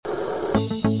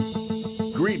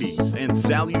Greetings and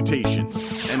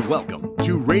salutations, and welcome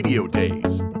to Radio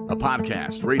Dayz, a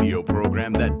podcast radio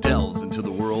program that delves into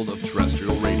the world of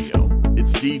terrestrial radio.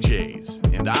 It's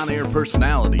DJs and on-air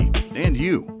personality, and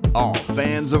you, all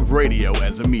fans of radio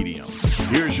as a medium.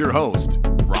 Here's your host,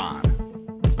 Ron.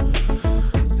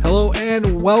 Hello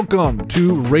and welcome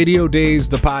to Radio Dayz,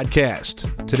 the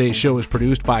podcast. Today's show is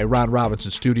produced by Ron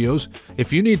Robinson Studios.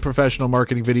 If you need professional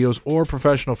marketing videos or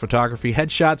professional photography,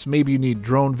 headshots, maybe you need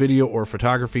drone video or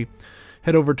photography,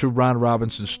 head over to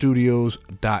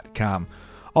ronrobinsonstudios.com.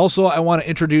 Also, I want to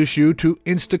introduce you to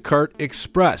Instacart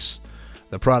Express,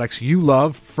 the products you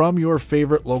love from your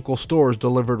favorite local stores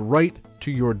delivered right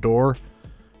to your door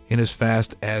in as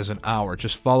fast as an hour.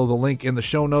 Just follow the link in the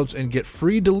show notes and get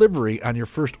free delivery on your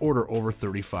first order over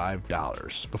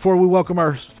 $35. Before we welcome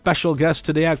our special guest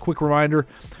today, a quick reminder,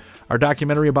 our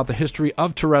documentary about the history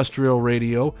of terrestrial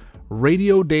radio,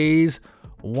 Radio Dayz,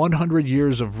 100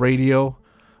 Years of Radio.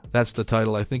 That's the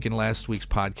title. I think in last week's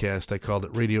podcast, I called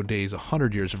it Radio Dayz,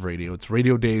 100 Years of Radio. It's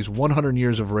Radio Dayz, 100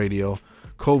 Years of Radio.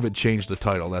 COVID changed the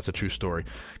title. That's a true story.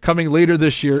 Coming later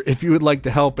this year, if you would like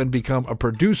to help and become a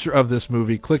producer of this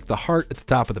movie, click the heart at the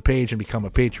top of the page and become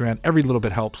a Patreon. Every little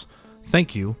bit helps.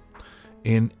 Thank you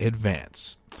in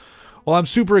advance. Well, I'm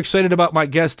super excited about my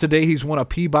guest today. He's won a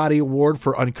Peabody Award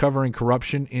for uncovering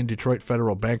corruption in Detroit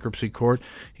Federal Bankruptcy Court.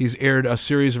 He's aired a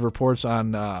series of reports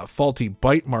on faulty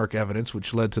bite mark evidence,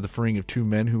 which led to the freeing of two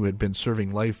men who had been serving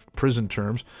life prison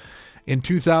terms. In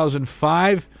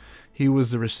 2005, he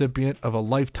was the recipient of a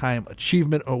Lifetime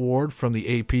Achievement Award from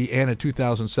the AP, and in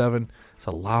 2007, it's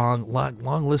a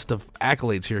long list of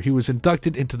accolades here. He was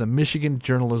inducted into the Michigan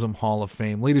Journalism Hall of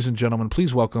Fame. Ladies and gentlemen,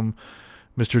 please welcome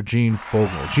Mr. Gene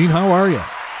Fogel. Gene, how are you?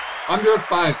 I'm doing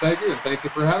fine, thank you, and thank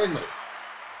you for having me.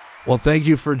 Well, thank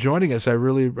you for joining us. I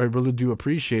really do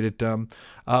appreciate it.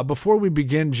 Before we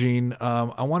begin, Gene,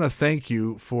 I want to thank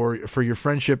you for your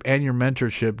friendship and your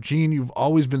mentorship. Gene, you've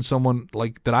always been someone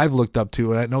like that I've looked up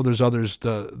to, and I know there's others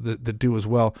that do as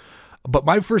well. But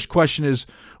my first question is,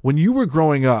 when you were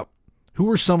growing up, who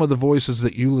were some of the voices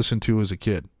that you listened to as a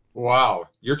kid? Wow,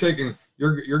 you're going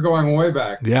way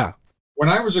back. Yeah. When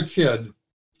I was a kid,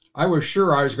 I was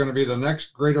sure I was going to be the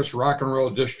next greatest rock and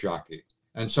roll disc jockey,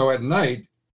 and so at night,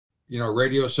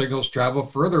 radio signals travel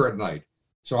further at night.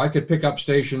 So I could pick up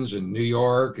stations in New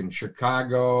York and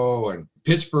Chicago and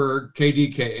Pittsburgh,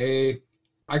 KDKA.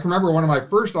 I can remember one of my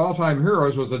first all-time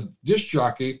heroes was a disc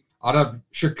jockey out of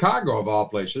Chicago, of all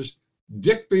places.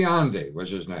 Dick Biondi was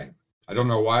his name. I don't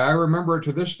know why I remember it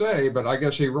to this day, but I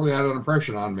guess he really had an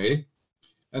impression on me.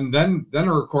 And then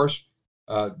of course,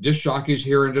 disc jockeys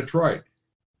here in Detroit.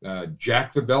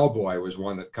 Jack the Bellboy was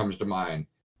one that comes to mind.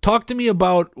 Talk to me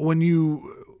about when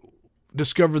you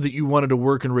discovered that you wanted to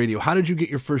work in radio. How did you get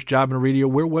your first job in radio?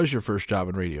 Where was your first job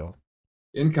in radio?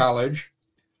 In college.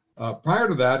 Prior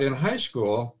to that, in high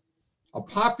school, a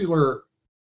popular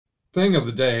thing of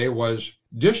the day was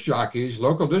disc jockeys,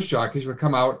 local disc jockeys would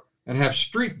come out and have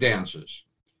street dances.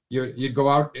 You'd go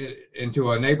out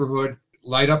into a neighborhood,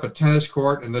 light up a tennis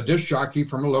court, and the disc jockey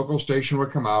from a local station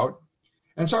would come out.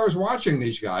 And so I was watching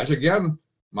these guys. Again,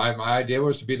 my idea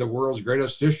was to be the world's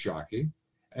greatest disc jockey.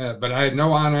 But I had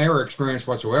no on-air experience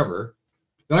whatsoever.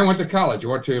 Then I went to college. I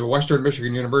went to Western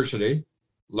Michigan University.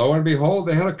 Lo and behold,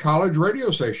 they had a college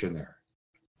radio station there.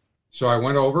 So I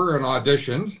went over and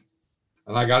auditioned,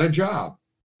 and I got a job.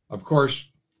 Of course,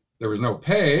 there was no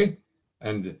pay,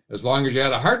 and as long as you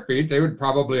had a heartbeat, they would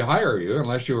probably hire you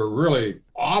unless you were really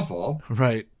awful.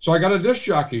 Right. So I got a disc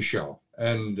jockey show,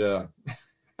 and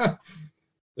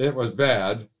it was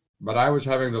bad, but I was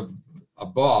having a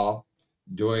ball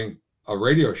doing a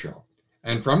radio show.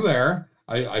 And from there,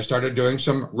 I started doing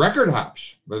some record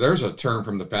hops. But there's a term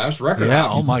from the past, record hops. Yeah,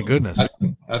 oh my goodness.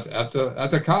 At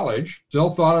the college, still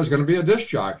thought I was going to be a disc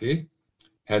jockey,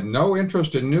 had no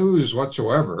interest in news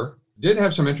whatsoever, did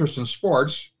have some interest in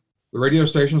sports. The radio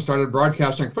station started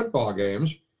broadcasting football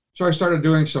games, so I started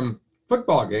doing some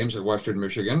football games at Western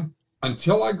Michigan.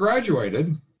 Until I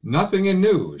graduated, nothing in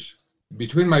news.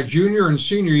 Between my junior and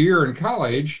senior year in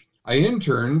college, I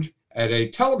interned at a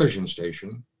television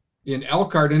station in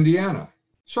Elkhart, Indiana.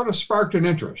 Sort of sparked an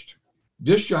interest.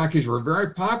 Disc jockeys were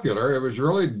very popular. It was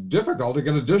really difficult to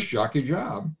get a disc jockey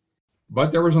job.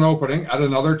 But there was an opening at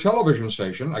another television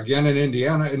station, again in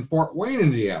Indiana, in Fort Wayne,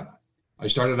 Indiana. I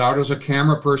started out as a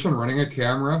camera person, running a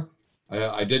camera.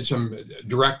 I did some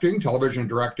directing, television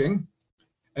directing,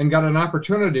 and got an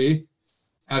opportunity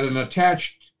at an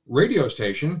attached radio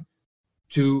station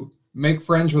to make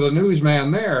friends with a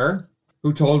newsman there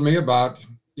who told me about,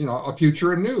 a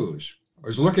future in news. I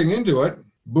was looking into it,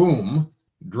 boom,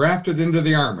 drafted into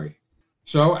the Army.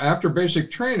 So after basic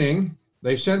training,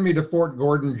 they send me to Fort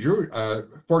Gordon,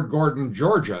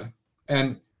 Georgia,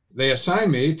 and they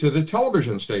assigned me to the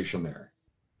television station there.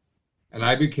 And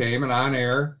I became an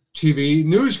on-air TV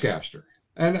newscaster.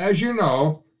 And as you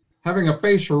know, having a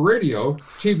face for radio,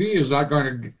 TV is not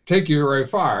going to take you very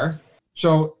far.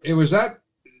 So it was that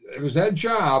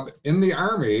job in the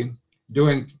Army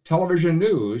doing television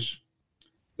news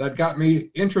that got me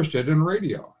interested in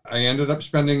radio. I ended up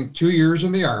spending 2 years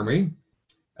in the Army.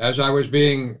 As I was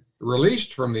being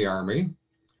released from the Army,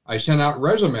 I sent out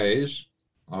resumes,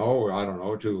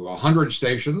 to 100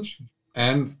 stations,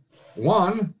 and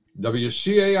one,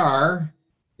 WCAR,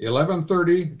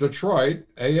 1130 Detroit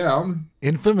AM.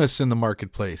 Infamous in the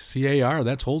marketplace. CAR,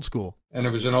 that's old school. And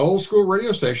it was an old school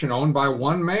radio station owned by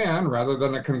one man rather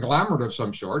than a conglomerate of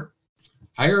some sort.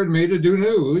 Hired me to do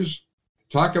news.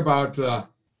 Talk about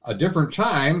a different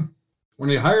time. When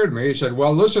he hired me, he said,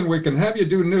 well, listen, we can have you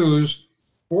do news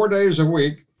 4 days a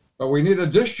week, but we need a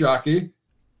disc jockey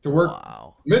to work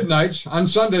midnights on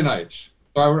Sunday nights.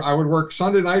 So I would work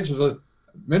Sunday nights as a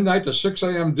midnight to 6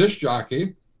 a.m. disc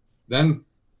jockey. Then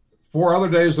 4 other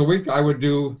days a week, I would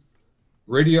do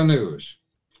radio news.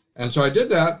 And so I did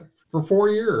that for 4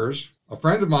 years. A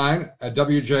friend of mine at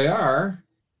WJR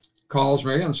calls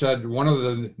me and said one of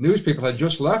the news people had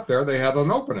just left there. They had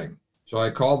an opening. So I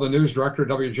called the news director at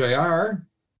WJR,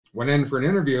 went in for an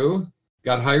interview,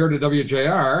 got hired at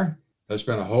WJR. I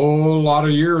spent a whole lot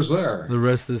of years there. The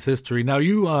rest is history. Now,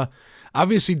 you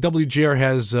obviously WJR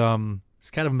has it's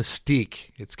kind of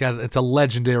mystique. It's a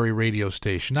legendary radio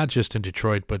station, not just in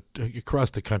Detroit, but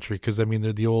across the country. Because they're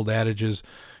the old adages.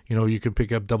 You can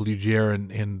pick up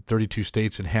WJR in 32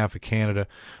 states and half of Canada.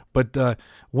 But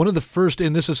one of the first,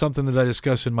 and this is something that I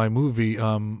discuss in my movie.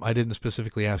 I didn't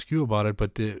specifically ask you about it,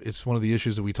 but it's one of the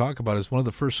issues that we talk about. Is one of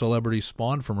the first celebrities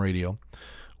spawned from radio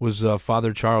was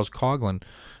Father Charles Coughlin,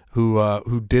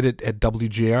 who did it at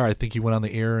WJR. I think he went on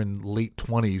the air in late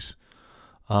 20s.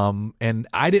 And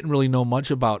I didn't really know much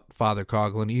about Father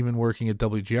Coughlin, even working at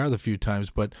WJR the few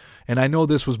times. And I know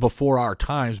this was before our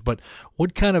times. But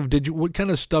what kind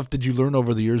of stuff did you learn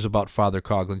over the years about Father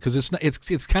Coughlin? Because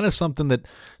it's kind of something that,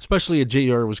 especially at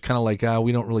JR, was kind of like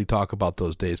we don't really talk about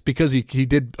those days because he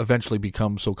did eventually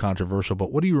become so controversial.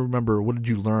 But what do you remember? What did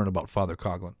you learn about Father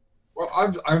Coughlin? Well,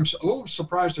 I'm a little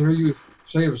surprised to hear you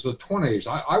say it was the 20s.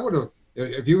 I would have,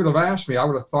 if you would have asked me, I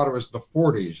would have thought it was the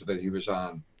 40s that he was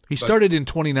on. He started in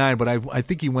 29, but I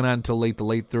think he went on to the late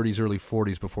 30s, early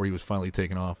 40s before he was finally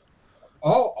taken off.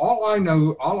 All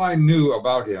I knew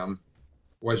about him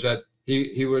was that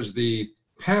he was the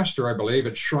pastor, I believe,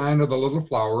 at Shrine of the Little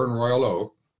Flower in Royal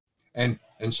Oak, and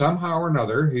somehow or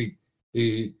another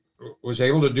he was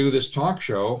able to do this talk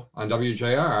show on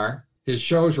WJR. His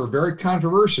shows were very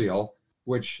controversial,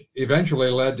 which eventually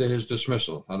led to his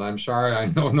dismissal. And I'm sorry, I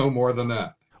know no more than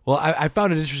that. Well, I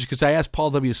found it interesting because I asked Paul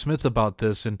W. Smith about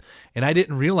this, and I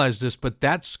didn't realize this, but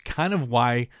that's kind of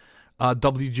why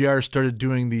WJR started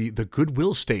doing the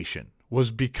Goodwill Station, was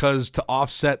because to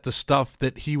offset the stuff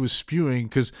that he was spewing.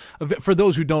 Because for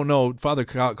those who don't know, Father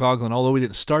Coughlin, although he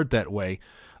didn't start that way,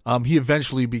 he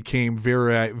eventually became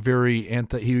very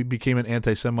he became an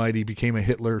anti-Semite. He became a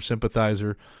Hitler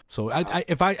sympathizer. So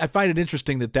I find it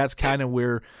interesting that that's kind of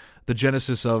where the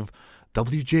genesis of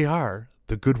WJR,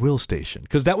 the Goodwill Station,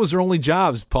 because that was their only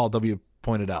jobs, Paul W.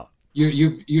 pointed out.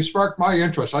 You sparked my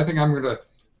interest. I think I'm going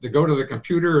to go to the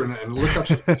computer and look up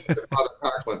some Father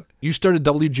Coughlin. You started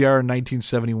WJR in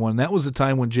 1971. That was the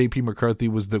time when J.P. McCarthy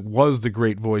was the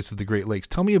great voice of the Great Lakes.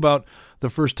 Tell me about the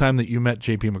first time that you met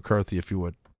J.P. McCarthy, if you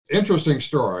would. Interesting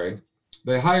story.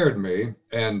 They hired me,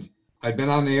 and I'd been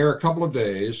on the air a couple of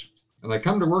days, and I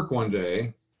come to work one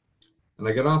day, and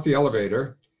I get off the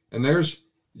elevator, and there's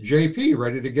JP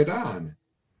ready to get on.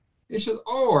 He said,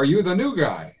 "Oh, are you the new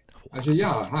guy?" I said,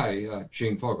 "Yeah, hi,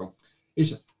 Gene Fogel." He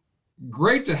said,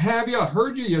 "Great to have you. I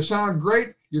heard you. You sound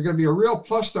great. You're going to be a real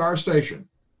plus to our station."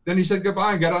 Then he said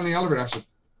goodbye and got on the elevator. I said,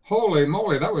 "Holy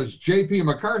moly, that was J.P.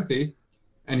 McCarthy."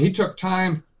 And he took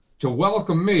time to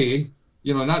welcome me,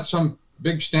 not some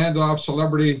big standoff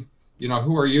celebrity,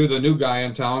 who are you, the new guy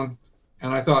in town?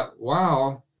 And I thought,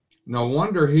 wow, no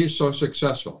wonder he's so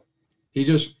successful. He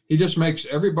just makes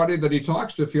everybody that he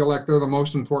talks to feel like they're the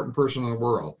most important person in the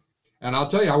world. And I'll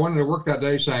tell you, I went into work that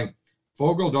day saying,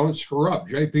 "Fogel, don't screw up.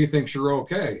 JP thinks you're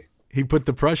okay." He put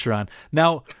the pressure on.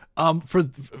 Now, for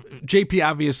JP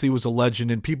obviously was a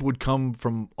legend, and people would come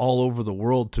from all over the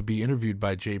world to be interviewed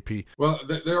by JP. Well,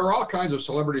 there are all kinds of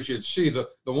celebrities you'd see. The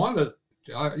one that,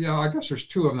 I guess there's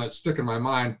two of them that stick in my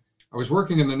mind. I was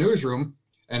working in the newsroom,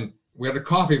 and we had a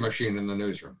coffee machine in the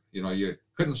newsroom. You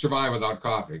couldn't survive without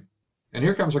coffee. And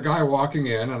here comes a guy walking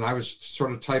in, and I was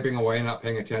sort of typing away, not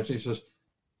paying attention. He says,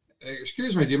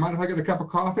 excuse me, do you mind if I get a cup of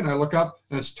coffee? And I look up,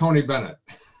 and it's Tony Bennett.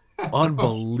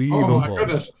 Unbelievable. Oh my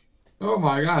goodness. Oh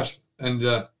my gosh. And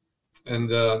the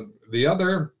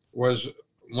other was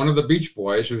one of the Beach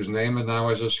Boys, whose name now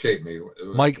has escaped me.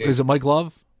 Is it Mike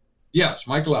Love? Yes,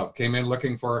 Mike Love came in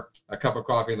looking for a cup of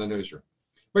coffee in the newsroom.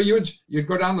 But you'd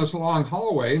go down this long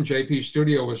hallway, and JP's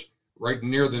studio was right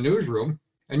near the newsroom,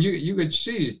 and you could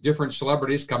see different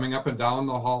celebrities coming up and down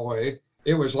the hallway.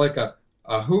 It was like a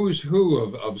who's who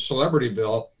of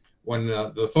Celebrityville when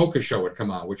the Focus show would come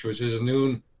on, which was his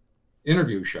noon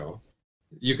interview show.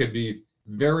 You could be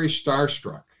very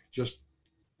starstruck just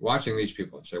watching these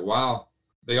people and say, wow,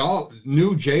 they all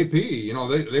knew JP. You know,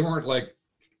 they weren't like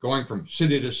going from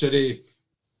city to city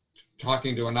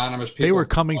talking to anonymous people. They were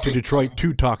coming to Detroit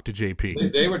to talk to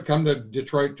JP. They would come to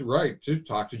Detroit to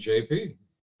talk to JP.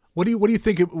 What do you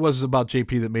think it was about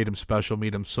JP that made him special,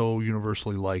 made him so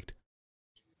universally liked?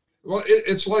 Well,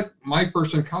 it's like my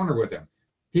first encounter with him.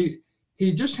 He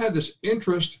just had this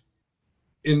interest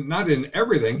in, not in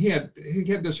everything. He had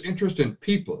this interest in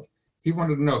people. He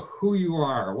wanted to know who you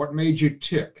are, what made you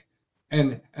tick.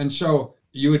 And so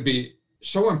you would be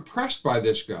so impressed by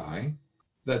this guy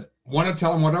that want to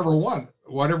tell him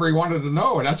whatever he wanted to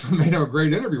know. And that's what made him a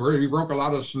great interviewer. He broke a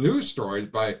lot of news stories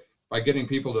by getting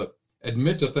people to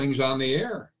admit to things on the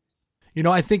air. You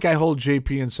know, I think I hold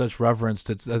JP in such reverence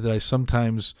that I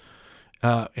sometimes,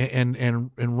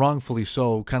 and wrongfully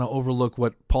so, kind of overlook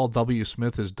what Paul W.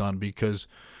 Smith has done, because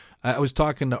I was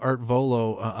talking to Art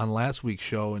Volo on last week's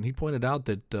show, and he pointed out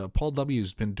that Paul W.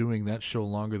 has been doing that show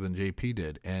longer than JP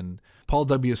did. And Paul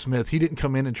W. Smith, he didn't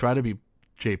come in and try to be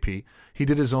JP. He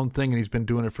did his own thing, and he's been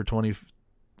doing it for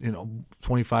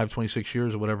 25, 26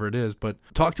 years or whatever it is. But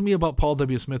talk to me about Paul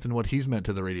W. Smith and what he's meant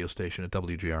to the radio station at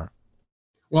WGR.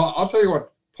 Well, I'll tell you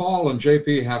what Paul and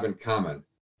JP have in common.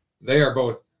 They are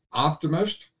both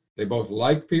optimists, they both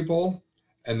like people,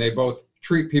 and they both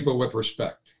treat people with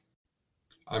respect.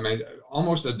 I mean,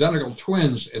 almost identical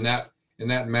twins in that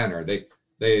manner.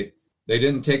 They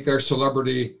didn't take their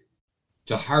celebrity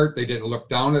to heart. They didn't look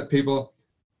down at people.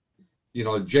 You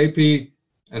know, JP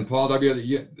and Paul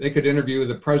W., they could interview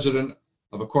the president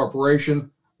of a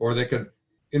corporation, or they could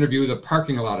interview the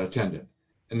parking lot attendant,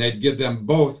 and they'd give them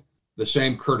both the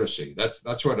same courtesy.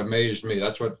 That's what amazed me.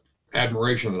 That's what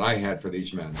admiration that I had for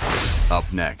these men.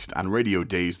 Up next on Radio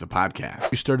Dayz, the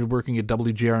podcast. You started working at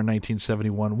WGR in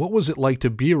 1971. What was it like to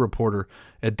be a reporter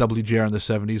at WGR in the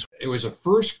 70s? It was a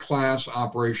first-class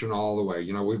operation all the way.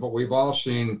 You know, we've all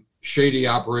seen shady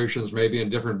operations maybe in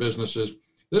different businesses.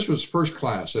 This was first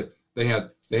class. They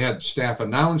had staff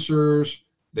announcers.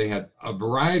 They had a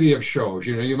variety of shows.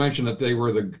 You know, you mentioned that they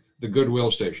were the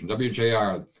Goodwill station,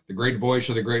 WJR, the great voice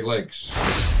of the Great Lakes.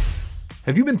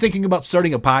 Have you been thinking about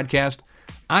starting a podcast?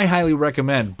 I highly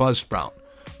recommend Buzzsprout.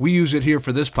 We use it here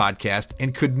for this podcast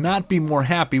and could not be more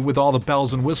happy with all the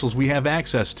bells and whistles we have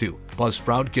access to.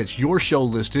 Buzzsprout gets your show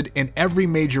listed in every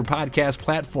major podcast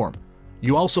platform.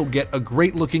 You also get a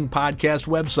great-looking podcast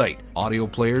website, audio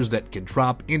players that can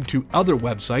drop into other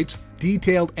websites,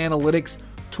 detailed analytics,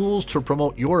 tools to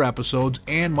promote your episodes,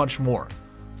 and much more.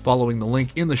 Following the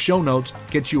link in the show notes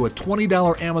gets you a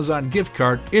 $20 Amazon gift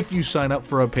card if you sign up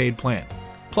for a paid plan.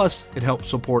 Plus, it helps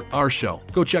support our show.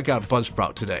 Go check out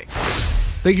Buzzsprout today.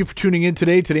 Thank you for tuning in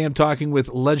today. Today I'm talking with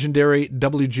legendary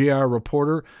WGR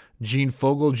reporter Gene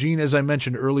Fogel. Gene, as I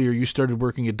mentioned earlier, you started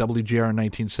working at WGR in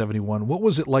 1971. What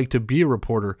was it like to be a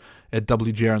reporter at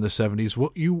WGR in the 70s?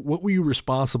 What were you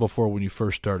responsible for when you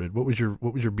first started? What was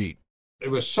your beat? It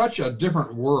was such a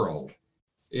different world.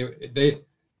 It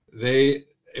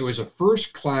was a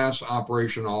first-class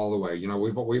operation all the way. You know,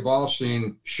 we've all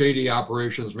seen shady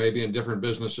operations maybe in different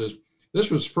businesses. This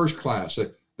was first class.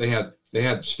 They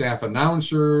had staff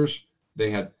announcers. They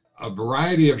had a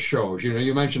variety of shows. You know,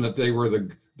 you mentioned that they were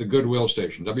the Goodwill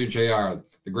station, WJR,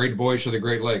 the great voice of the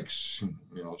Great Lakes.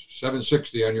 You know,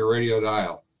 760 on your radio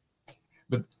dial.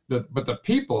 But the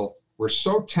people were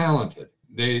so talented.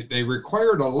 They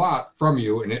required a lot from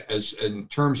you in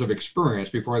terms of experience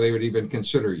before they would even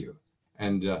consider you.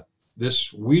 And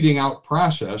this weeding out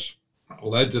process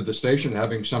led to the station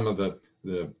having some of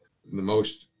the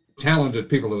most talented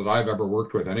people that I've ever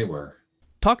worked with anywhere.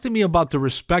 Talk to me about the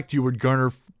respect you would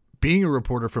garner being a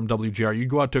reporter from WGR. You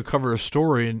go out to cover a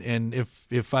story, and if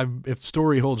the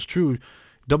story holds true,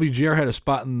 WGR had a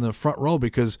spot in the front row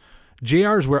because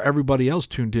JR is where everybody else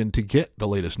tuned in to get the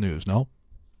latest news. No?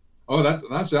 Oh,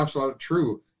 that's absolutely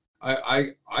true.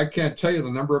 I can't tell you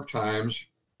the number of times.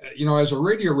 You know, as a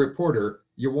radio reporter,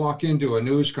 you walk into a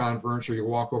news conference or you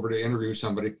walk over to interview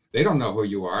somebody. They don't know who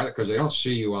you are because they don't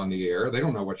see you on the air. They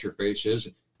don't know what your face is.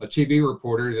 A TV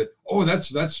reporter,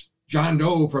 that's John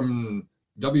Doe from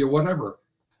W whatever.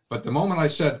 But the moment I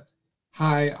said,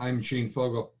 "Hi, I'm Gene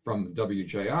Fogel from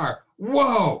WJR,"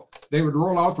 whoa, they would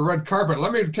roll out the red carpet.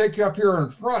 "Let me take you up here in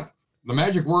front." The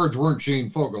magic words weren't Gene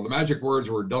Fogel. The magic words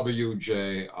were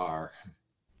WJR.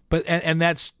 But and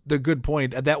that's the good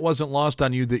point. That wasn't lost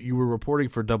on you that you were reporting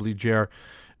for WJR.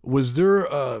 Was there,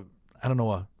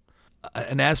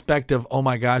 an aspect of, oh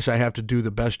my gosh, I have to do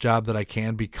the best job that I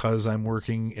can because I'm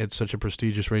working at such a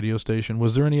prestigious radio station?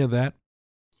 Was there any of that?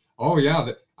 Oh,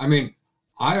 yeah.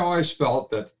 I always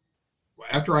felt that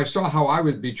after I saw how I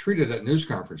would be treated at news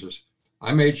conferences,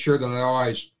 I made sure that I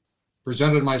always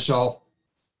presented myself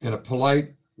in a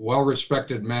polite,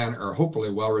 well-respected manner, or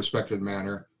hopefully well-respected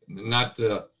manner, not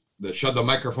the shove the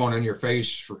microphone in your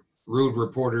face, rude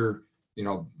reporter,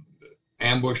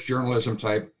 ambush journalism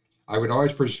type. I would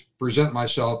always present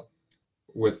myself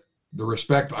with the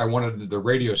respect I wanted the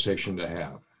radio station to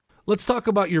have. Let's talk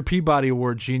about your Peabody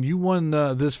Award, Gene. You won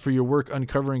this for your work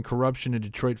uncovering corruption in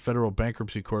Detroit Federal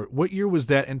Bankruptcy Court. What year was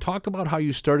that? And talk about how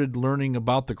you started learning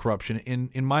about the corruption.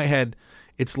 In my head,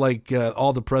 it's like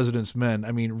All the President's Men.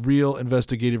 I mean, real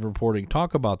investigative reporting.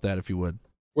 Talk about that, if you would.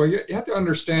 Well, you have to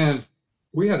understand,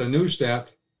 we had a news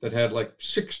staff that had like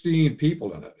 16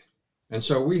 people in it. And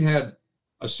so we had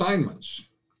assignments.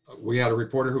 We had a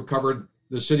reporter who covered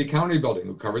the city-county building,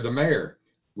 who covered the mayor.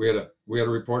 We had a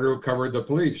reporter who covered the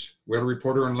police. We had a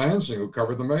reporter in Lansing who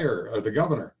covered the mayor, or the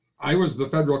governor. I was the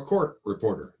federal court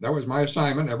reporter. That was my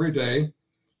assignment every day.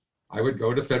 I would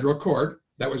go to federal court.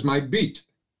 That was my beat.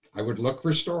 I would look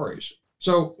for stories.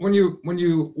 So when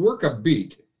you work a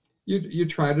beat, you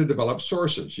try to develop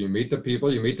sources. You meet the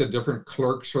people. You meet the different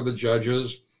clerks for the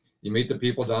judges. You meet the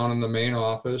people down in the main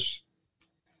office.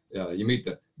 You meet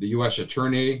the U.S.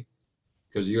 attorney,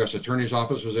 because the U.S. attorney's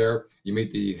office was there. You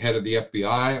meet the head of the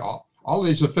FBI, all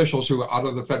these officials who are out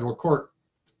of the federal court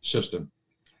system.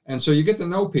 And so you get to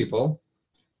know people.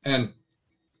 And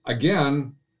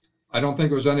again, I don't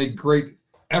think it was any great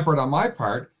effort on my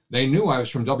part. They knew I was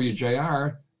from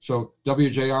WJR, so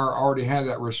WJR already had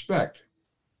that respect.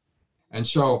 And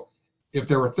so if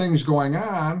there were things going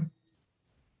on,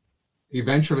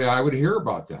 eventually I would hear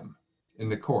about them in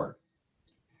the court.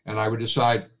 And I would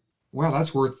decide, well,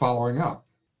 that's worth following up.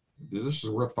 This is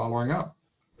worth following up.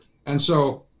 And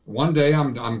so one day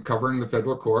I'm covering the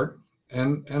federal court,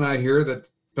 and I hear that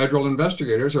federal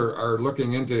investigators are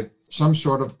looking into some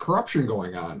sort of corruption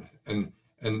going on. And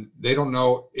they don't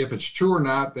know if it's true or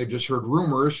not. They've just heard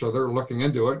rumors, so they're looking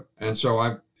into it. And so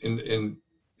I'm in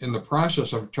the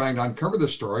process of trying to uncover the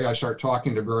story. I start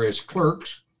talking to various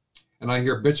clerks, and I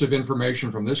hear bits of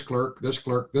information from this clerk, this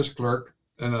clerk, this clerk.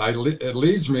 And it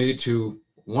leads me to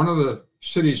one of the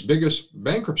city's biggest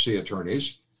bankruptcy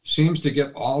attorneys seems to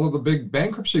get all of the big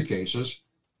bankruptcy cases.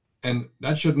 And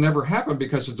that should never happen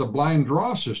because it's a blind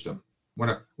draw system. When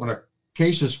a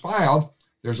case is filed,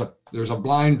 there's a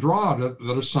blind draw that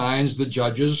assigns the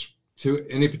judges to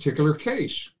any particular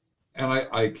case. And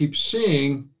I keep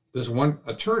seeing this one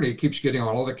attorney keeps getting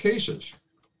all of the cases.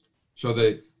 So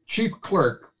the chief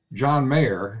clerk, John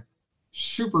Mayer,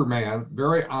 Superman,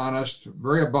 very honest,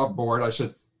 very above board. I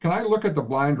said, "Can I look at the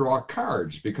blind draw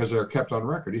cards because they're kept on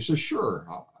record?" He says, "Sure.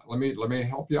 Let me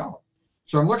help you out."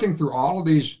 So I'm looking through all of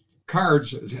these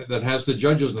cards that has the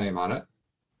judge's name on it,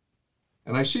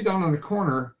 and I see down in the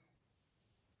corner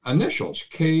initials,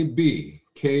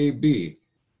 KB.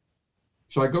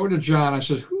 So I go to John. I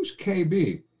says, "Who's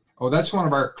KB?" "Oh, that's one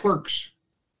of our clerks."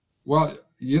 "Well,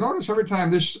 you notice every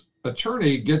time this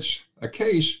attorney gets a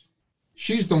case,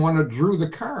 she's the one that drew the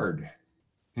card."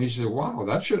 And he said, "Wow,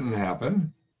 that shouldn't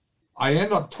happen." I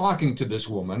end up talking to this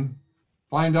woman,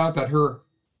 find out that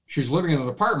she's living in an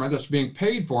apartment that's being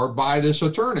paid for by this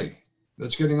attorney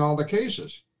that's getting all the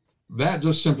cases. That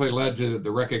just simply led to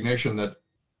the recognition that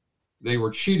they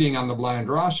were cheating on the blind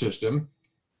draw system.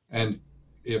 And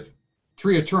if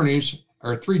three attorneys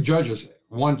or three judges,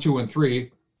 1, 2, and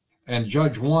 3, and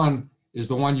judge 1 is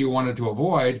the one you wanted to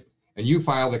avoid, and you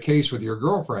file the case with your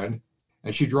girlfriend,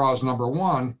 and she draws number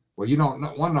 1, well, you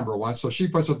don't want number 1, so she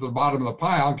puts it at the bottom of the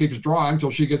pile and keeps drawing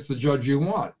until she gets the judge you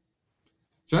want.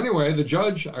 So anyway, the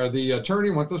judge or the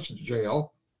attorney went to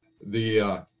jail.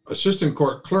 The assistant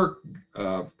court clerk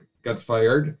got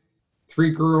fired.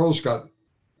 3 girls got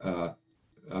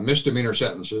misdemeanor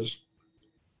sentences,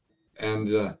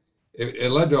 and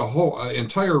it led to a whole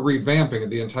entire revamping of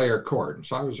the entire court.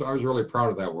 So I was really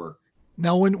proud of that work.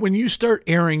 Now, when you start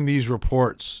airing these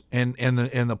reports and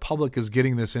the public is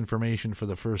getting this information for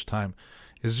the first time,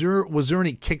 was there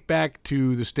any kickback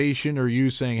to the station, or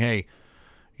you saying, hey,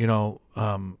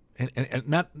 and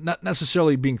not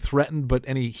necessarily being threatened, but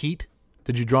any heat?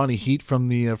 Did you draw any heat from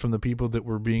the people that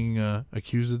were being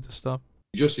accused of this stuff?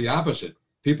 Just the opposite.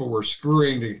 people were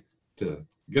scurrying to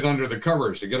get under the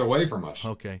covers to get away from us.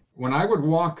 Okay. When I would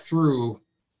walk through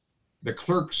the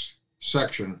clerks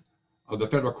section of the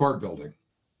federal court building,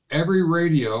 every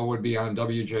radio would be on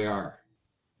WJR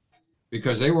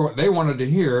because they wanted to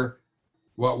hear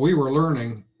what we were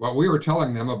learning, what we were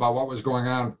telling them about what was going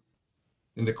on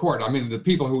in the court. I mean, the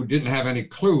people who didn't have any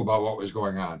clue about what was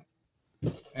going on.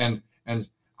 And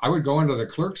I would go into the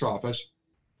clerk's office,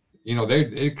 you know,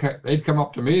 they'd come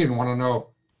up to me and want to know,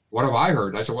 what have I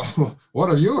heard? I said, well, what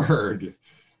have you heard?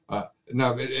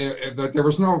 No, but there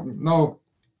was no,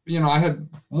 you know, I had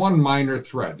one minor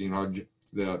threat. You know,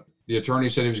 the attorney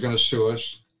said he was going to sue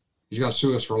us. He's going to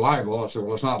sue us for libel. I said,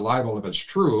 well, it's not libel if it's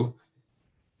true.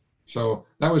 So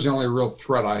that was the only real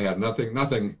threat I had.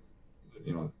 Nothing,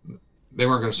 you know, they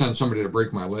weren't going to send somebody to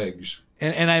break my legs.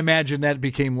 And I imagine that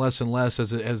became less and less as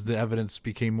the evidence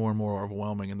became more and more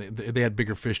overwhelming, and they had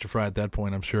bigger fish to fry at that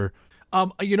point, I'm sure.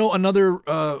 You know, another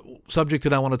subject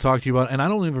that I want to talk to you about, and I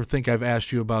don't even think I've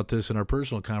asked you about this in our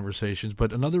personal conversations,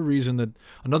 but another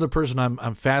person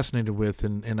I'm fascinated with,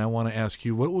 and I want to ask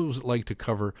you, what was it like to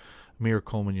cover Mayor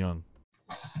Coleman Young?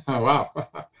 Oh, wow.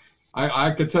 I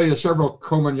could tell you several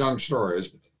Coleman Young stories.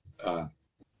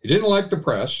 He didn't like the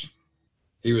press.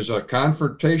 He was a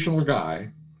confrontational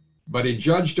guy, but he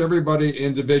judged everybody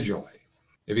individually.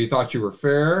 If he thought you were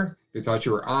fair, if he thought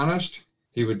you were honest,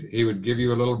 he would give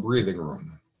you a little breathing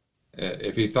room.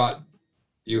 If he thought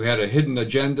you had a hidden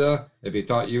agenda, if he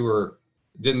thought you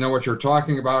didn't know what you're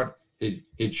talking about,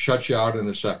 he'd shut you out in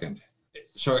a second.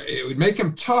 So it would make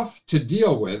him tough to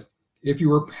deal with if you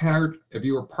were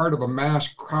part of a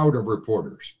mass crowd of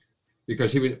reporters,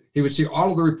 because he would see all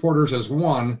of the reporters as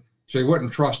one, so he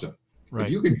wouldn't trust them. Right.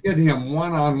 If you could get him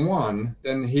one-on-one,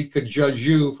 then he could judge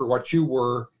you for what you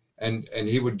were, and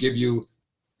he would give you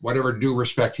whatever due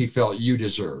respect he felt you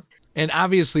deserved. And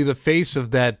obviously the face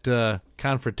of that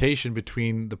confrontation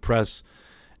between the press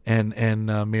and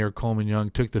Mayor Coleman Young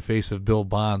took the face of Bill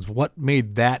Bonds. What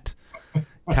made that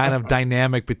kind of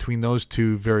dynamic between those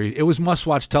two it was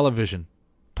must-watch television.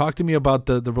 Talk to me about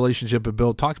the relationship of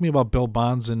Bill. Talk to me about Bill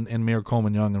Bonds and Mayor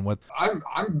Coleman Young and what. I'm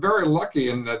very lucky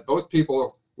in that both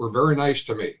people were very nice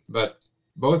to me, but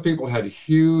both people had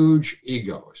huge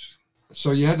egos.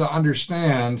 So you had to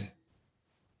understand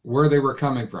where they were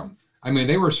coming from. I mean,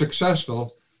 they were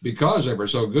successful because they were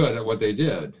so good at what they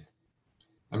did.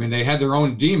 I mean, they had their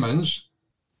own demons,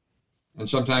 and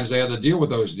sometimes they had to deal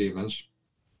with those demons.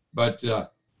 But,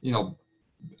 you know,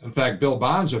 in fact, Bill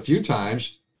Bonds a few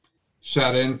times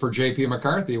sat in for J.P.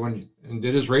 McCarthy and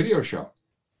did his radio show.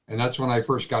 And that's when I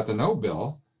first got to know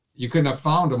Bill. You couldn't have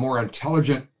found a more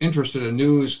intelligent, interested in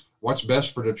news, what's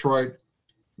best for Detroit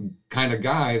kind of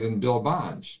guy than Bill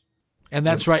Bonds. And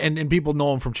that's right. And people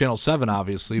know him from Channel 7,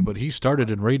 obviously, but he started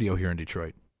in radio here in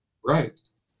Detroit. Right.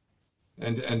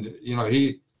 And you know,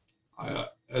 he,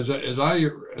 as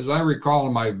I recall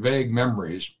in my vague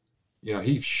memories, you know,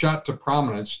 he shot to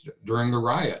prominence during the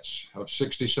riots of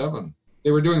 '67.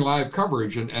 They were doing live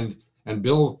coverage, and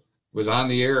Bill was on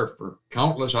the air for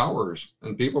countless hours,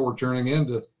 and people were turning in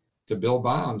to Bill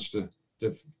Bonds to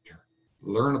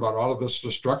learn about all of this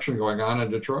destruction going on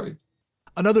in Detroit.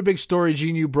 Another big story,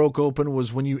 Gene, you broke open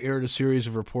was when you aired a series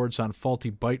of reports on faulty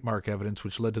bite mark evidence,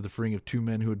 which led to the freeing of 2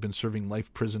 men who had been serving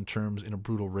life prison terms in a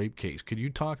brutal rape case. Could you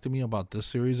talk to me about this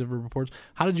series of reports?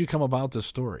 How did you come about this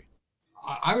story?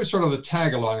 I was sort of the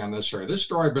tag along on this story. This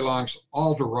story belongs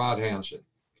all to Rod Hansen.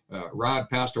 Rod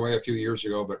passed away a few years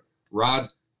ago, but Rod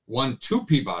won 2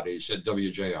 Peabodys at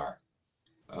WJR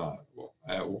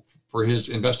for his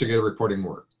investigative reporting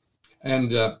work.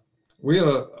 And we had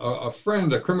a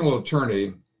friend, a criminal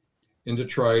attorney in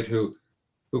Detroit who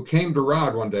came to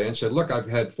Rod one day and said, look, I've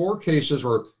had 4 cases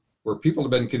where people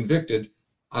have been convicted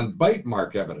on bite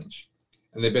mark evidence.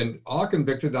 And they've been all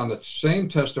convicted on the same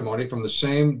testimony from the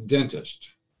same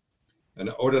dentist, an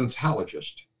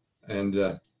odontologist.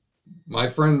 And my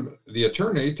friend, the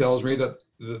attorney, tells me that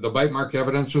the bite mark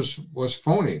evidence was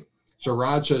phony. So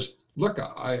Rod says, look,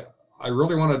 I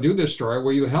really want to do this story.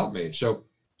 Will you help me? So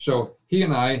he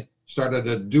and I started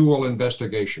a dual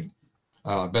investigation.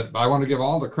 But I want to give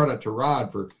all the credit to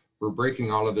Rod for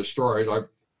breaking all of the stories.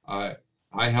 I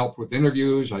helped with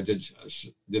interviews. I did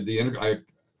the interview.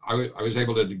 I was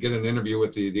able to get an interview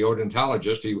with the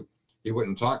odontologist. He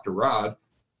wouldn't talk to Rod.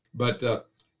 But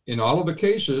in all of the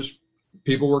cases,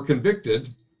 people were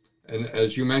convicted. And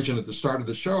as you mentioned at the start of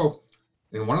the show,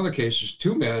 in one of the cases,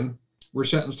 2 men were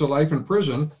sentenced to life in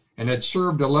prison and had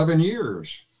served 11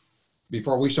 years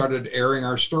before we started airing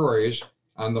our stories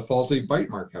on the faulty bite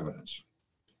mark evidence.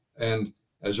 And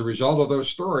as a result of those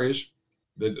stories,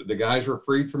 the guys were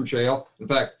freed from jail. In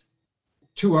fact,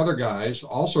 two other guys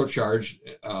also charged.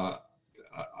 Out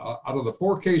of the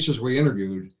 4 cases we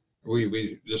interviewed,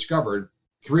 we discovered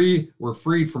 3 were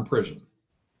freed from prison.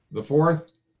 The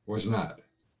 4th was not.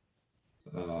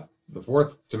 The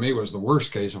 4th, to me, was the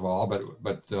worst case of all,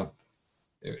 but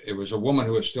it was a woman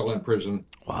who was still in prison.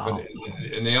 Wow.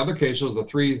 But in the other cases, the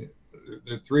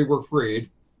three were freed,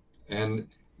 and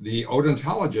the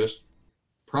odontologist,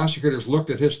 prosecutors looked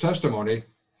at his testimony,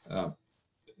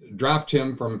 dropped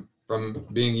him from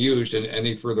being used in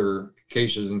any further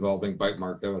cases involving bite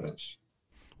mark evidence.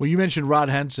 Well, you mentioned Rod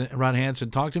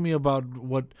Hansen. Talk to me about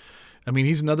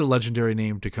he's another legendary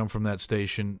name to come from that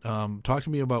station. Talk to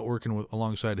me about working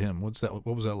alongside him. What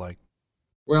was that like?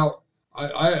 Well,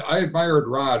 I admired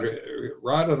Rod.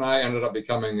 Rod and I ended up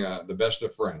becoming the best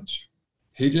of friends.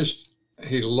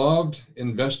 He loved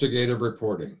investigative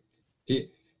reporting.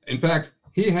 In fact,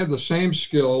 he had the same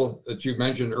skill that you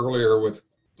mentioned earlier with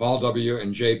Paul W.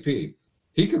 and JP.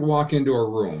 He could walk into a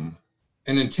room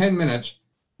and in 10 minutes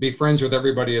be friends with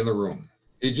everybody in the room.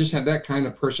 He just had that kind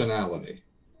of personality.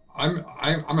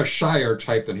 I'm a shyer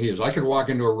type than he is. I could walk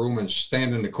into a room and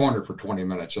stand in the corner for 20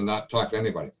 minutes and not talk to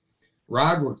anybody.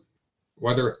 Rod would,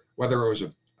 whether it was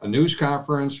a news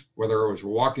conference, whether it was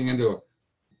walking into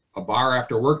a bar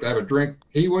after work to have a drink,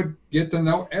 he would get to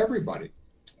know everybody.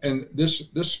 And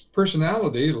this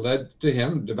personality led to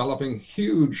him developing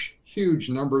huge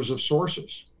numbers of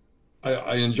sources.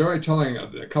 I enjoy telling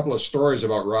a couple of stories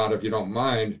about Rod, if you don't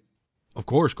mind. Of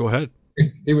course, go ahead.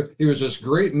 He was this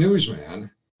great newsman,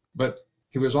 but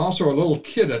he was also a little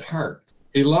kid at heart.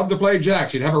 He loved to play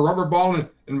jacks. He'd have a rubber ball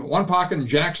in one pocket and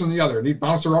jacks in the other. And he'd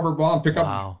bounce the rubber ball and pick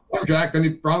up one jack, then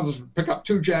he'd pick up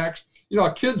 2 jacks.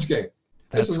 A kid's game.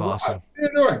 That's awesome. What are you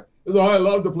doing? He said, I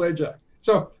love to play jack.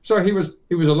 So he was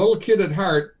a little kid at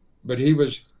heart, but he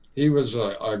was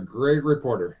a great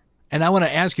reporter. And I want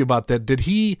to ask you about that.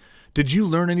 Did you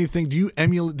learn anything? Did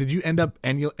you end up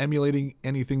emulating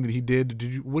anything that he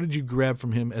did? What did you grab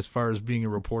from him as far as being a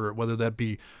reporter, whether that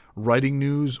be writing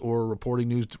news or reporting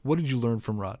news? What did you learn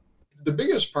from Rod? The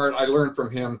biggest part I learned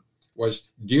from him was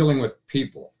dealing with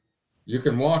people. You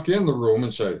can walk in the room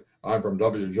and say, I'm from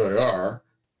WJR,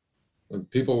 and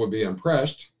people would be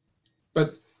impressed,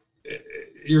 but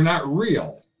you're not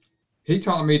real. He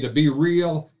taught me to be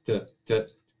real, to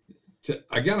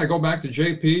again, I go back to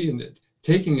JP and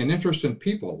taking an interest in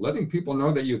people, letting people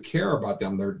know that you care about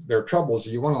them, their troubles.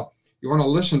 You want to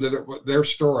listen to their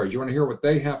stories. You want to hear what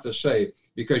they have to say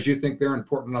because you think they're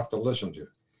important enough to listen to.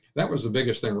 That was the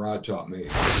biggest thing Rod taught me.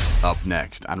 Up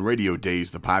next on Radio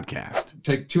Dayz, the podcast.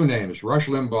 Take 2 names, Rush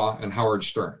Limbaugh and Howard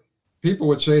Stern. People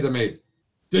would say to me,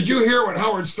 did you hear what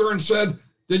Howard Stern said?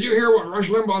 Did you hear what Rush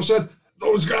Limbaugh said?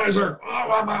 Those guys are,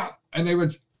 and they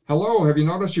would, hello, have you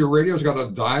noticed your radio's got a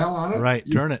dial on it? Right,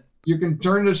 turn it. You can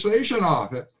turn the station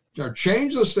off, or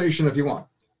change the station if you want.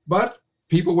 But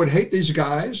people would hate these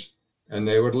guys, and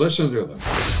they would listen to them.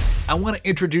 I want to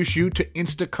introduce you to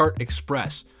Instacart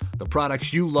Express, the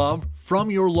products you love from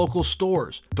your local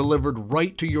stores, delivered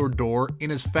right to your door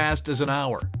in as fast as an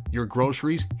hour. Your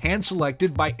groceries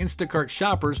hand-selected by Instacart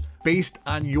shoppers based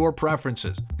on your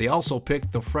preferences. They also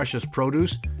pick the freshest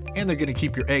produce, and they're going to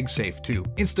keep your eggs safe too.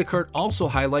 Instacart also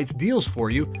highlights deals for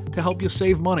you to help you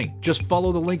save money. Just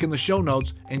follow the link in the show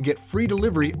notes and get free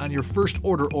delivery on your first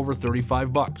order over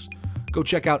 $35. Go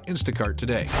check out Instacart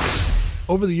today.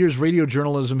 Over the years, radio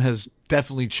journalism has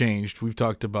definitely changed. We've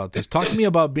talked about this. Talk to me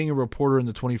about being a reporter in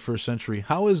the 21st century.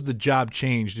 How has the job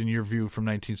changed in your view from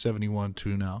 1971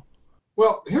 to now?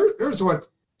 Well, here's what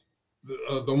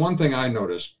the one thing I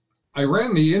noticed. I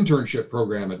ran the internship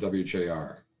program at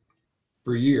WJR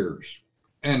for years,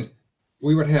 and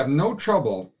we would have no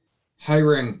trouble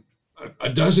hiring a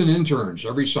dozen interns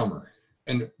every summer.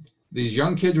 And these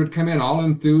young kids would come in all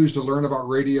enthused to learn about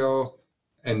radio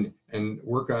and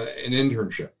work on an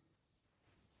internship.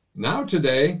 Now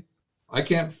today, I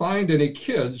can't find any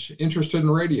kids interested in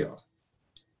radio.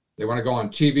 They want to go on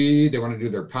TV, they want to do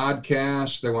their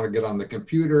podcasts, they want to get on the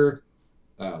computer,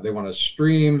 they want to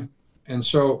stream. And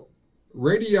so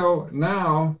radio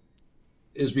now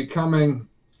is becoming,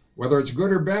 whether it's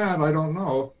good or bad, I don't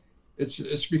know,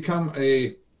 it's become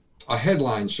a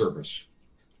headline service.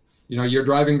 You're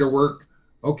driving to work,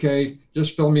 okay,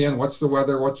 just fill me in, what's the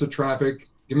weather, what's the traffic,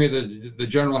 give me the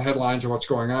general headlines of what's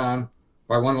going on.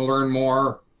 If I want to learn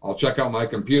more, I'll check out my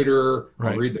computer,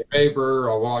 right. I'll read the paper,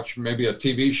 I'll watch maybe a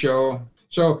TV show.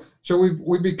 So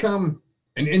we've become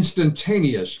an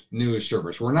instantaneous news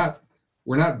service. We're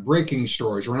not breaking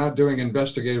stories. We're not doing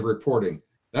investigative reporting.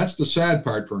 That's the sad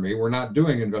part for me. We're not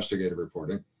doing investigative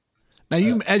reporting. Now,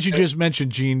 as you just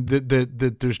mentioned, Gene,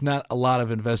 that there's not a lot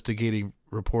of investigative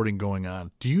reporting going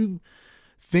on. Do you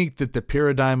think that the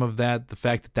paradigm of that, the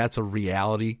fact that that's a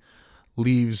reality,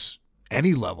 leaves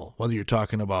any level, whether you're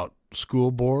talking about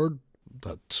school board,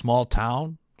 a small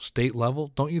town, state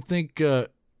level? Don't you think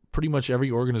pretty much every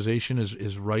organization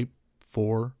is ripe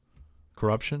for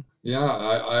corruption? Yeah,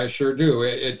 I sure do.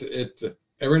 It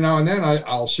every now and then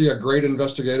I'll see a great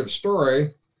investigative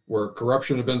story where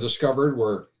corruption has been discovered,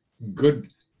 where good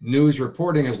news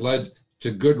reporting has led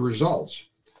to good results,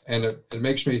 and it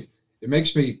makes me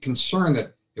concerned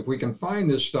that if we can find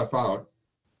this stuff out,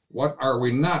 what are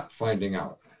we not finding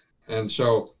out? And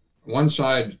so one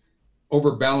side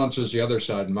overbalances the other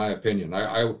side, in my opinion.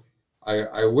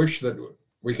 I wish that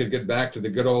we could get back to the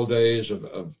good old days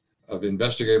of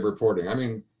investigative reporting. I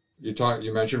mean,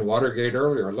 you mentioned Watergate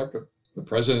earlier. Look, the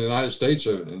President of the United States,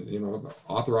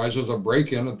 authorizes a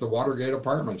break-in at the Watergate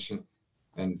apartments,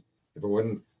 and if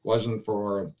it wasn't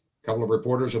for a couple of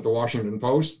reporters at the Washington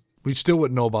Post, we still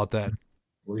wouldn't know about that.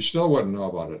 We still wouldn't know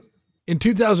about it. In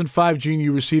 2005, Gene,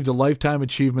 you received a Lifetime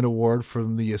Achievement Award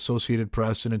from the Associated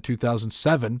Press, and in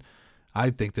 2007,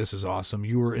 I think this is awesome,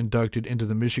 you were inducted into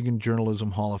the Michigan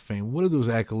Journalism Hall of Fame. What do those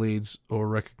accolades or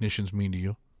recognitions mean to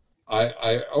you?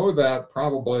 I owe that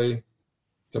probably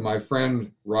to my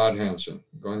friend Rod Hansen.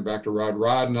 Going back to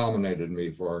Rod nominated me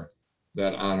for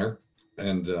that honor,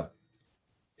 and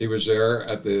he was there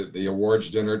at the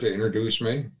awards dinner to introduce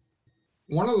me.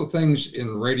 One of the things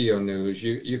in radio news,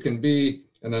 you can be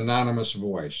an anonymous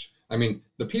voice. I mean,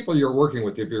 the people you're working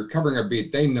with, if you're covering a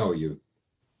beat, they know you,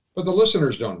 but the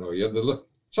listeners don't know you.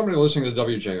 Somebody listening to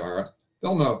WJR,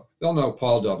 they'll know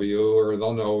Paul W. or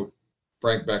they'll know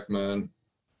Frank Beckman,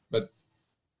 but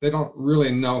they don't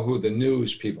really know who the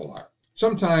news people are.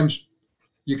 Sometimes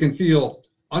you can feel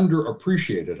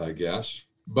underappreciated, I guess,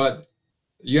 but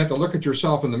you have to look at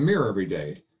yourself in the mirror every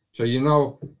day. So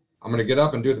I'm going to get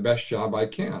up and do the best job I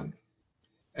can.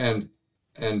 And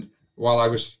while I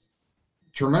was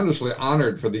tremendously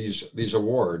honored for these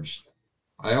awards,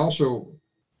 I also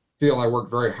feel I worked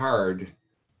very hard.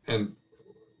 And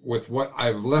with what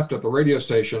I've left at the radio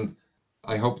station,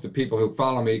 I hope the people who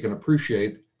follow me can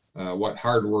appreciate what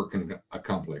hard work can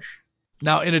accomplish.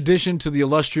 Now, in addition to the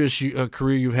illustrious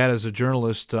career you've had as a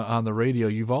journalist on the radio,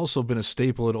 you've also been a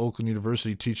staple at Oakland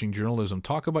University teaching journalism.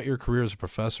 Talk about your career as a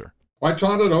professor. Well, I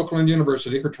taught at Oakland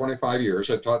University for 25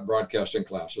 years. I taught broadcasting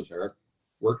classes there,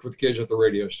 worked with kids at the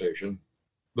radio station.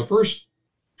 The first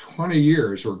 20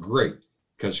 years were great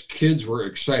because kids were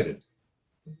excited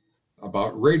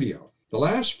about radio. The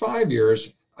last 5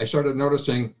 years, I started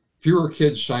noticing fewer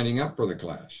kids signing up for the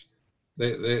class.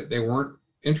 They weren't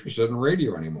interested in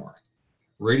radio anymore.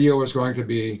 Radio was going to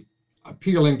be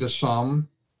appealing to some,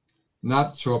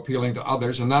 not so appealing to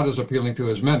others, and not as appealing to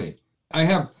as many. I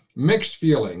have mixed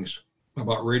feelings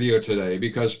about radio today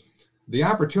because the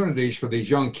opportunities for these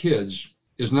young kids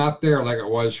is not there like it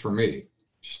was for me.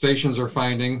 Stations are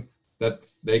finding that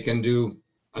they can do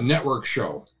a network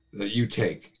show that you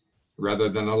take rather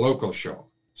than a local show.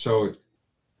 So,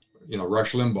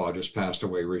 Rush Limbaugh just passed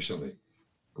away recently.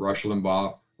 Rush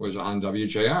Limbaugh was on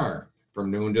WJR from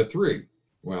noon to 3.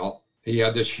 Well, he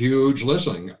had this huge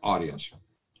listening audience.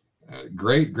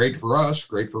 Great for us,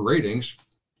 great for ratings,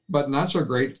 but not so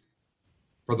great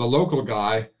for the local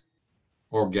guy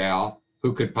or gal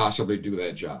who could possibly do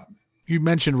that job. You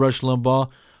mentioned Rush Limbaugh.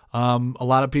 A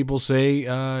lot of people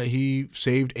say he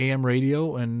saved AM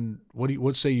radio. And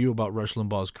what say you about Rush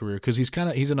Limbaugh's career? Because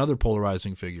he's another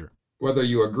polarizing figure. Whether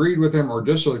you agreed with him or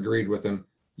disagreed with him,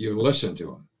 you listened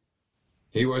to him.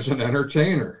 He was an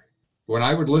entertainer. When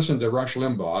I would listen to Rush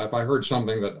Limbaugh, if I heard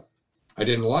something that I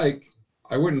didn't like,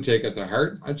 I wouldn't take it to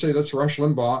heart. I'd say that's Rush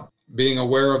Limbaugh being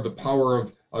aware of the power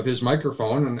of his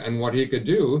microphone and what he could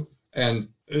do. And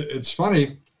it's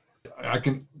funny, I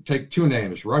can take two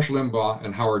names, Rush Limbaugh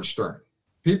and Howard Stern.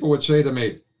 People would say to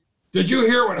me, "Did you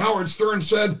hear what Howard Stern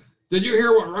said? Did you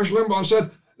hear what Rush Limbaugh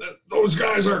said? Those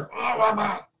guys are,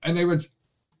 and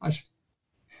I said,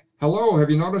 hello, have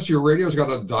you noticed your radio's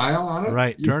got a dial on it?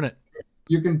 Right, turn it.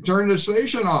 You can turn the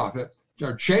station off,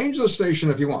 or change the station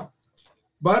if you want.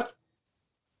 But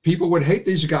people would hate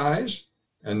these guys,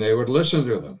 and they would listen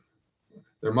to them.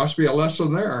 There must be a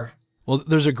lesson there. Well,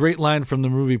 there's a great line from the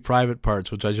movie Private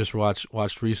Parts, which I just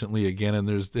watched recently again, and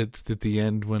it's at the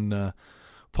end when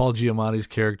Paul Giamatti's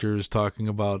character is talking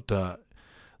about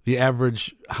the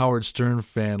average Howard Stern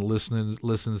fan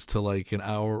listens to like an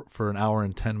hour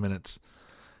and 10 minutes.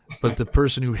 But the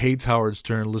person who hates Howard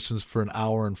Stern listens for an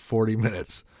hour and 40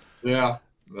 minutes. Yeah,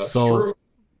 that's true.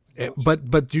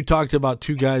 But you talked about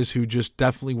two guys who just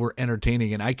definitely were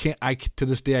entertaining, and I to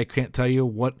this day I can't tell you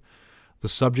what the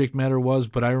subject matter was,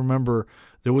 but I remember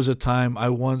there was a time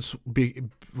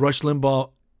Rush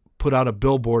Limbaugh put out a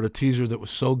billboard, a teaser that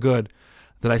was so good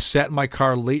that I sat in my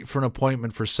car late for an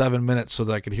appointment for 7 minutes so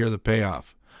that I could hear the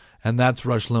payoff. And that's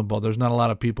Rush Limbaugh. There's not a lot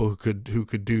of people who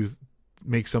could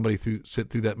make somebody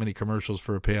sit through that many commercials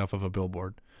for a payoff of a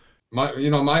billboard.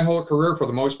 My whole career for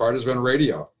the most part has been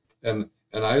radio, and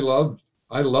I loved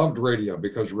radio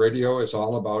because radio is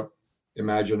all about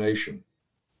imagination.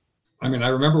 I mean, I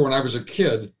remember when I was a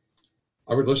kid,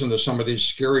 I would listen to some of these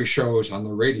scary shows on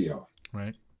the radio.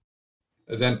 Right.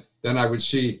 And then I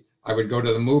would go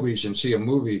to the movies and see a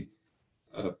movie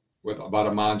about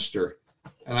a monster,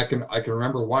 and I can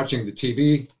remember watching the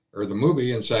TV or the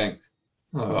movie and saying,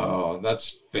 "Oh,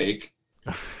 that's fake."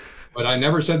 But I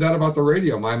never said that about the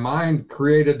radio. My mind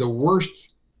created the worst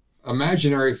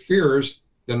imaginary fears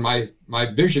than my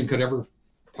vision could ever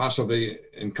possibly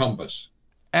encompass.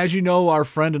 As you know, our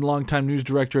friend and longtime news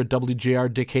director at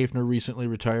WJR, Dick Hafner, recently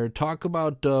retired. Talk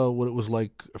about what it was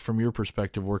like from your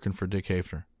perspective working for Dick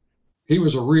Hafner. He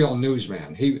was a real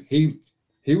newsman.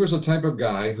 He was the type of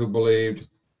guy who believed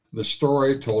the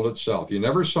story told itself. You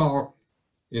never saw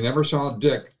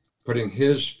Dick putting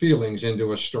his feelings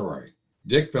into a story.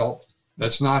 Dick felt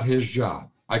that's not his job.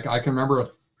 I can remember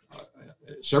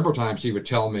several times he would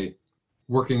tell me,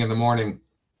 working in the morning,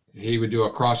 he would do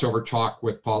a crossover talk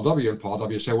with Paul W. And Paul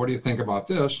W. would say, "What do you think about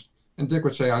this?" And Dick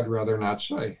would say, "I'd rather not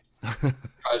say.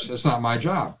 Because it's not my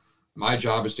job. My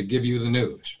job is to give you the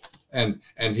news." And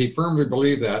he firmly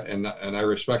believed that, and I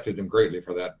respected him greatly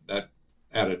for that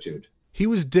attitude. He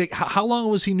was Dick. How long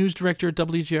was he news director at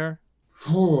WJR?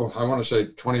 Oh, I want to say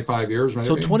 25 years, maybe.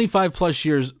 So 25 plus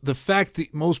years. The fact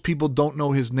that most people don't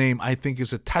know his name, I think,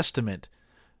 is a testament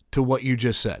to what you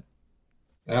just said.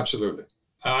 Absolutely.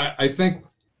 I think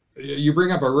you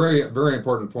bring up a very, very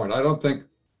important point. I don't think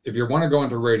if you want to go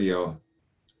into radio,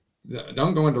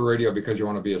 don't go into radio because you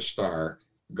want to be a star.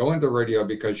 Go into radio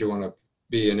because you want to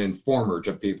be an informer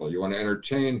to people. You want to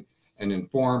entertain and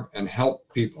inform and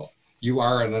help people. You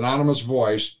are an anonymous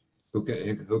voice who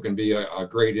can be a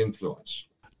great influence.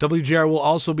 WJR will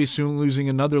also be soon losing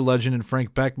another legend in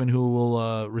Frank Beckman, who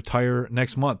will retire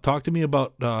next month. Talk to me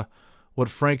about what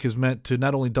Frank has meant to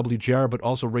not only WJR, but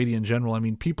also radio in general. I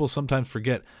mean, people sometimes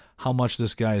forget how much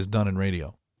this guy has done in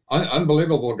radio.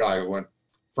 Unbelievable guy. When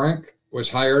Frank was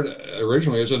hired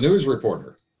originally as a news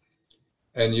reporter,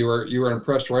 and you were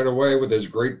impressed right away with his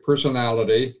great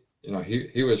personality. You know,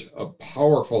 he was a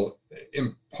powerful,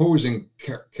 imposing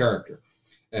character.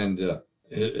 And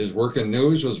his work in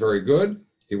news was very good.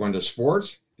 He went to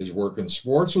sports. His work in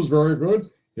sports was very good.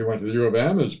 He went to the U of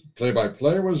M. His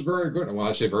play-by-play was very good. And when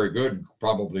I say very good,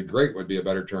 probably great would be a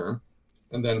better term.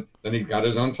 And then he got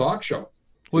his own talk show.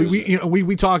 Well,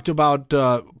 we talked about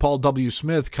Paul W.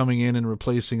 Smith coming in and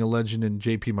replacing a legend in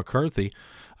J.P. McCarthy.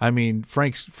 I mean,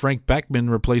 Frank Beckman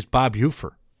replaced Bob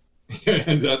Ufer.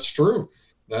 And that's true.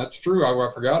 That's true.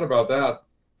 I forgot about that.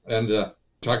 And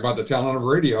talk about the talent of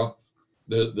radio.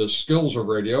 The skills of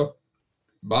radio.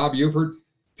 Bob Uford,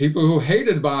 people who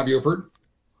hated Bob Uford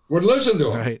would listen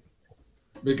to him, right,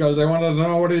 because they wanted to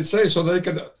know what he'd say so they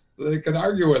could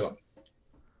argue with him.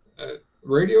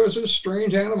 Radio is a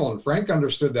strange animal, and Frank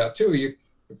understood that too.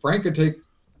 Frank could take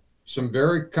some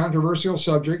very controversial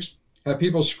subjects, have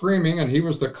people screaming, and he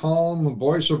was the calm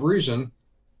voice of reason,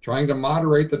 trying to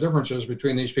moderate the differences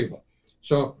between these people.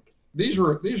 So these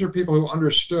are people who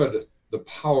understood the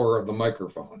power of the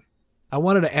microphone. I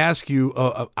wanted to ask you,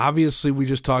 obviously we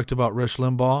just talked about Rush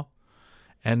Limbaugh,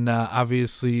 and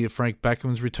obviously Frank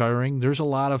Beckman's retiring. There's a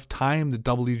lot of time that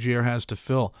WJR has to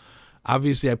fill.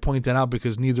 Obviously I point that out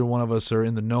because neither one of us are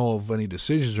in the know of any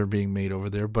decisions are being made over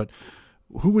there, but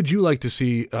who would you like to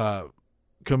see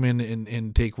come in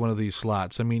and take one of these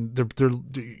slots? I mean, they're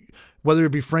whether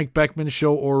it be Frank Beckman's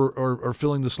show or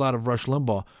filling the slot of Rush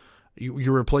Limbaugh,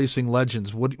 you're replacing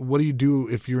legends. What do you do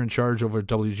if you're in charge over at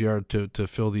WJR to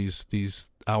fill these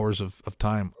hours of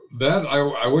time? That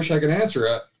I wish I could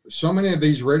answer. So many of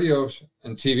these radios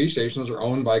and TV stations are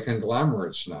owned by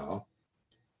conglomerates now,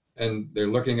 and they're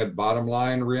looking at bottom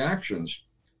line reactions.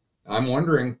 I'm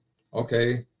wondering,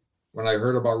 okay, when I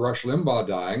heard about Rush Limbaugh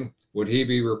dying, would he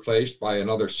be replaced by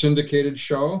another syndicated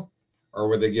show, or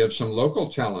would they give some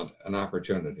local talent an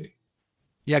opportunity?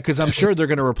 Yeah, because I'm sure they're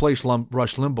going to replace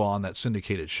Rush Limbaugh on that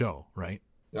syndicated show, right?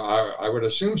 I would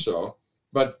assume so.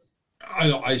 But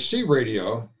I see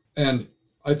radio, and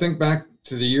I think back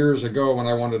to the years ago when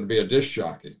I wanted to be a disc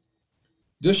jockey.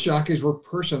 Disc jockeys were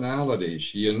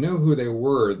personalities. You knew who they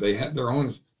were. They had their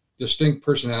own distinct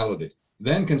personality.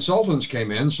 Then consultants came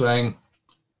in saying,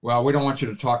 well, we don't want you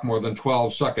to talk more than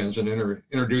 12 seconds in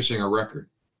introducing a record.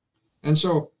 And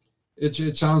so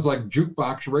it sounds like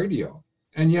jukebox radio.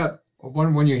 And yet,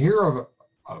 when you hear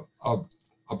of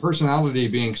a personality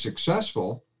being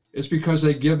successful, it's because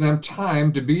they give them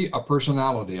time to be a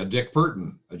personality, a Dick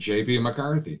Burton, a J.P.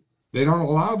 McCarthy. They don't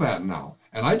allow that now.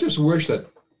 And I just wish that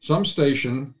some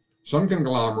station, some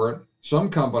conglomerate, some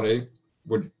company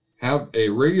would have a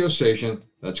radio station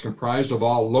that's comprised of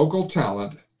all local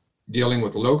talent dealing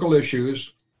with local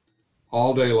issues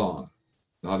all day long.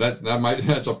 Now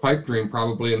that's a pipe dream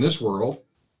probably in this world,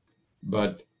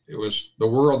 but it was the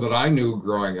world that I knew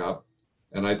growing up.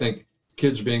 And I think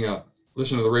kids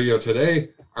listen to the radio today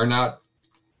are not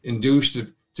induced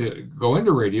to go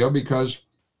into radio because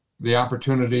the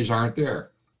opportunities aren't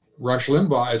there. Rush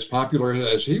Limbaugh, as popular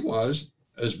as he was,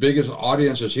 as big as an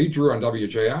audience as he drew on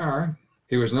WJR,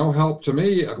 he was no help to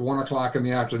me at 1 o'clock in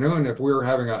the afternoon if we were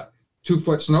having a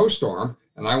 2-foot snowstorm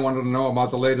and I wanted to know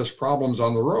about the latest problems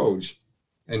on the roads.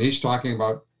 And he's talking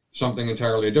about something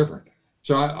entirely different.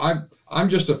 So I'm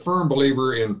just a firm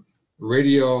believer in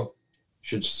radio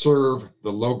should serve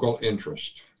the local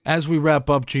interest. As we wrap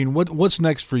up, Gene, what's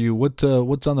next for you? What's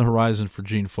on the horizon for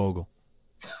Gene Fogel?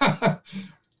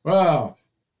 Well,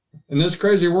 in this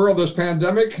crazy world, this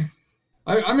pandemic,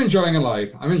 I'm enjoying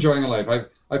life.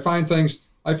 I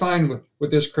find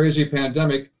with this crazy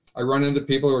pandemic, I run into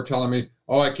people who are telling me,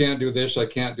 oh, I can't do this, I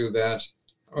can't do that.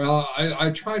 Well, I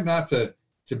try not to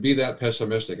be that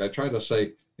pessimistic. I try to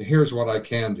say, here's what I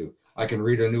can do. I can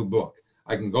read a new book.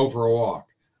 I can go for a walk.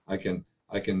 I can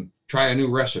try a new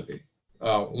recipe.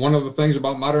 One of the things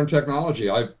about modern technology,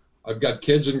 I've got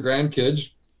kids and grandkids,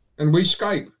 and we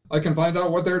Skype. I can find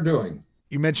out what they're doing.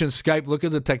 You mentioned Skype. Look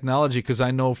at the technology, because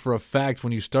I know for a fact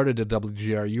when you started at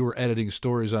WGR, you were editing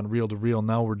stories on reel-to-reel.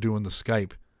 Now we're doing the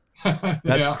Skype.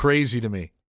 That's crazy to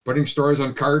me. Putting stories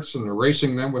on carts and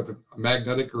erasing them with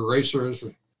magnetic erasers,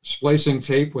 splicing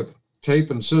tape with tape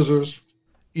and scissors.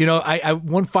 You know, I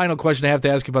one final question I have to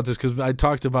ask you about this, because I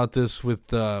talked about this with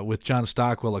John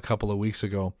Stockwell a couple of weeks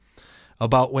ago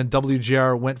about when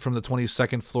WGR went from the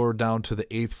 22nd floor down to the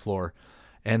 8th floor,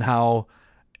 and how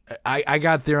I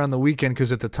got there on the weekend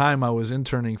because at the time I was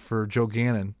interning for Joe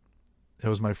Gannon. It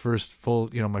was my first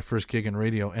my first gig in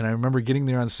radio, and I remember getting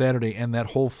there on Saturday, and that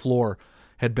whole floor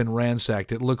had been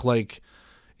ransacked. It looked like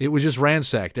it was just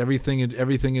ransacked. Everything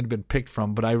had been picked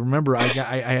from. But I remember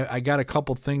I got a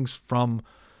couple things from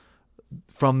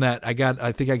that.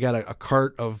 I think I got a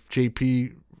cart of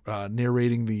JP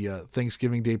narrating the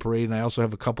Thanksgiving Day parade, and I also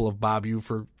have a couple of Bob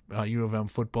Ufer U of M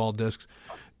football discs.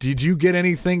 Did you get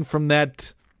anything from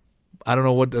that? I don't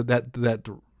know what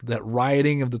that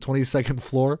rioting of the 22nd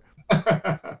floor.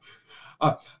 I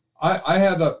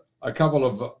had a couple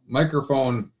of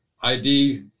microphone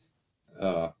ID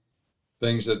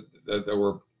things that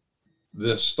were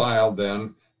this style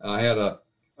then. And I had a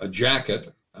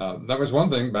jacket. That was one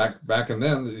thing back and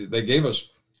then. They gave us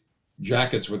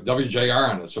jackets with WJR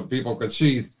on it so people could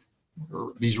see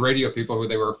these radio people who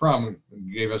they were from,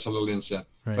 gave us a little insight.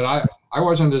 Right. But I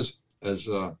wasn't as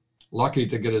lucky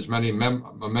to get as many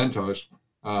mementos.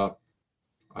 I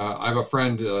have a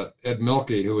friend, Ed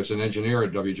Milkey, who was an engineer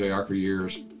at WJR for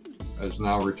years, is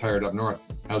now retired up north,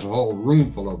 has a whole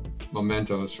room full of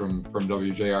mementos from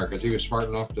WJR because he was smart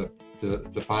enough to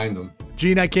find them.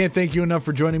 Gene, I can't thank you enough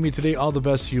for joining me today. All the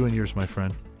best to you and yours, my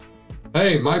friend.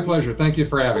 Hey, my pleasure. Thank you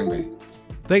for having me.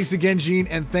 Thanks again, Gene,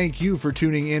 and thank you for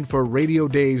tuning in for Radio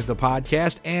Dayz, the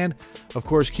podcast. And, of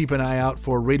course, keep an eye out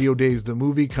for Radio Dayz, the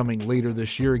movie, coming later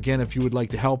this year. Again, if you would like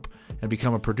to help and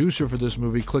become a producer for this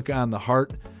movie, click on the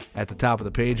heart at the top of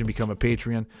the page and become a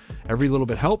Patreon. Every little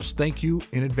bit helps. Thank you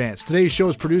in advance. Today's show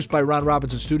is produced by Ron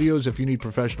Robinson Studios. If you need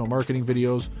professional marketing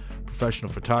videos,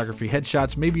 professional photography,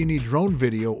 headshots, maybe you need drone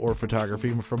video or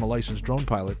photography from a licensed drone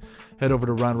pilot, head over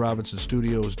to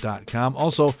ronrobinsonstudios.com.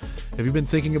 Also, if you've been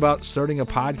thinking about starting a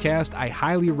podcast, I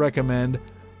highly recommend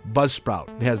Buzzsprout.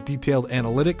 It has detailed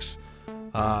analytics,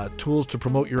 tools to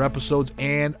promote your episodes,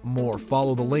 and more.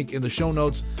 Follow the link in the show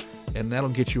notes, and that'll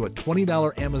get you a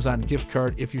 $20 Amazon gift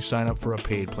card if you sign up for a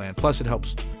paid plan. Plus, it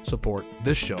helps support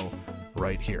this show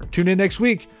right here. Tune in next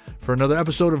week for another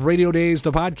episode of Radio Dayz,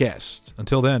 the podcast.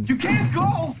 Until then. You can't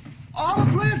go! All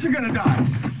the plants are going to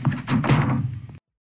die!